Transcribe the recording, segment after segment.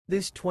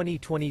This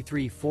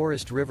 2023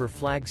 Forest River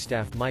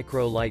Flagstaff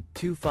Micro Lite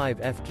 25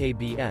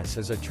 FKBS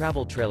is a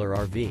travel trailer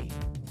RV.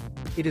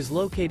 It is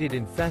located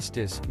in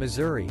Festus,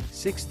 Missouri,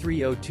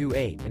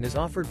 63028 and is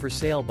offered for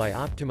sale by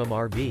Optimum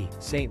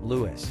RV, St.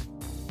 Louis.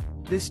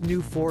 This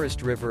new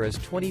Forest River is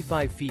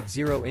 25 feet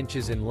 0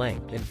 inches in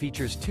length and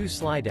features 2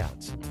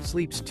 slideouts,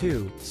 sleeps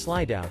 2,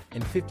 slideout,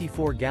 and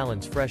 54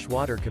 gallons fresh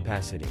water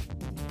capacity.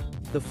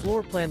 The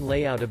floor plan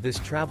layout of this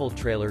travel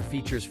trailer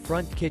features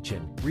front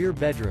kitchen, rear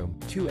bedroom,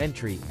 2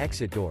 entry,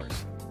 exit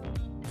doors.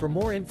 For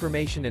more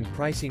information and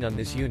pricing on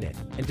this unit,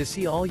 and to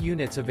see all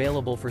units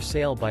available for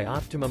sale by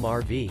Optimum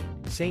RV,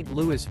 St.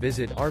 Louis,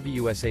 visit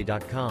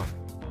RVUSA.com.